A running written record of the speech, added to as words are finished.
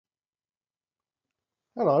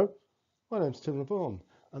Hello, my name's Tim LeBon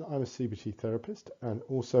and I'm a CBT therapist and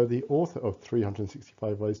also the author of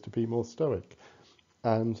 365 Ways to Be More Stoic.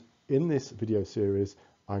 And in this video series,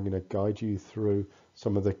 I'm going to guide you through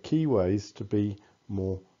some of the key ways to be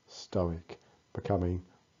more stoic, becoming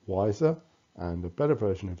wiser and a better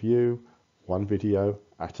version of you, one video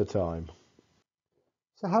at a time.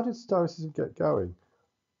 So how did Stoicism get going?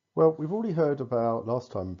 Well, we've already heard about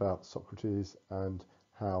last time about Socrates and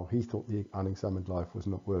how he thought the unexamined life was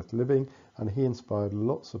not worth living, and he inspired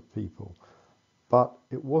lots of people. But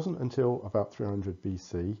it wasn't until about 300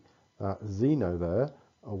 BC that Zeno there,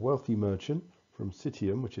 a wealthy merchant from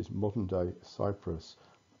Citium, which is modern-day Cyprus,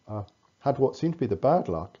 had what seemed to be the bad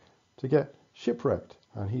luck to get shipwrecked,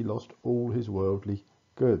 and he lost all his worldly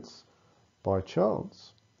goods. By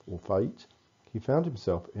chance, or fate, he found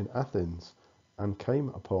himself in Athens and came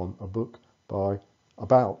upon a book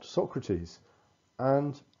about Socrates.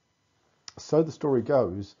 And so the story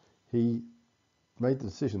goes, he made the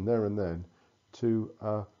decision there and then to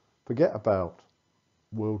forget about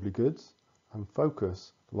worldly goods and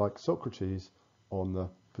focus, like Socrates, on the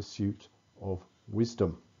pursuit of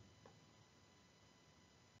wisdom.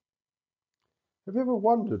 Have you ever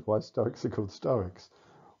wondered why Stoics are called Stoics?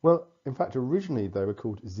 Well, in fact, originally they were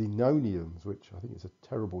called Zenonians, which I think is a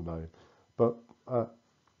terrible name, but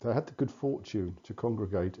they had the good fortune to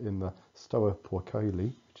congregate in the Stoa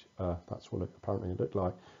Porcoli, which that's what it apparently looked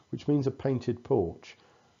like, which means a painted porch.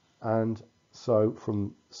 And so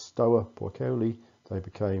from Stoa Porcoli, they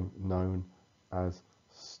became known as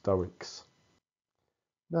Stoics.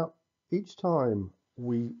 Now, each time I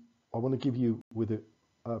want to give you with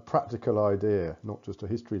a practical idea, not just a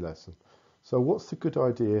history lesson. So what's the good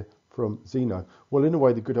idea from Zeno? Well, in a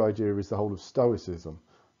way, the good idea is the whole of Stoicism.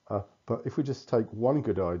 But if we just take one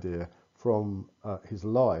good idea from his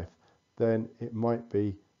life, then it might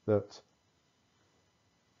be that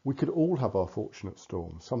we could all have our fortunate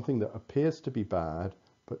storm, something that appears to be bad,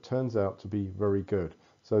 but turns out to be very good.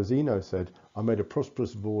 So Zeno said, I made a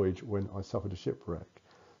prosperous voyage when I suffered a shipwreck.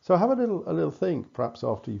 So have a little think, perhaps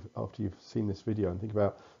after you've seen this video, and think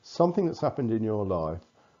about something that's happened in your life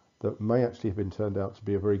that may actually have been turned out to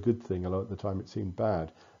be a very good thing, although at the time it seemed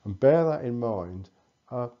bad. And bear that in mind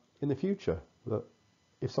in the future, that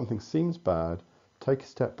if something seems bad, take a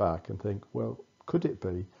step back and think, well, could it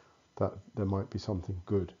be that there might be something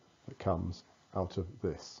good that comes out of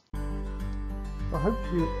this? I hope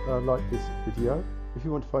you like this video. If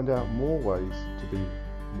you want to find out more ways to be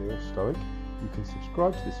more stoic, you can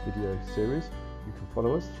subscribe to this video series. You can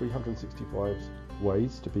follow us, 365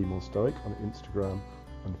 Ways to Be More Stoic, on Instagram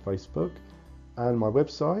and Facebook. And my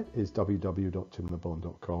website is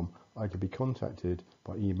www.timlebon.com. I can be contacted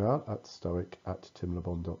by email at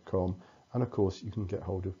stoic@timlebon.com. And of course, you can get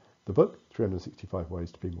hold of the book, 365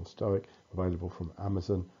 Ways to Be More Stoic, available from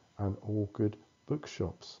Amazon and all good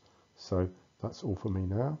bookshops. So that's all for me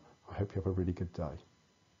now. I hope you have a really good day.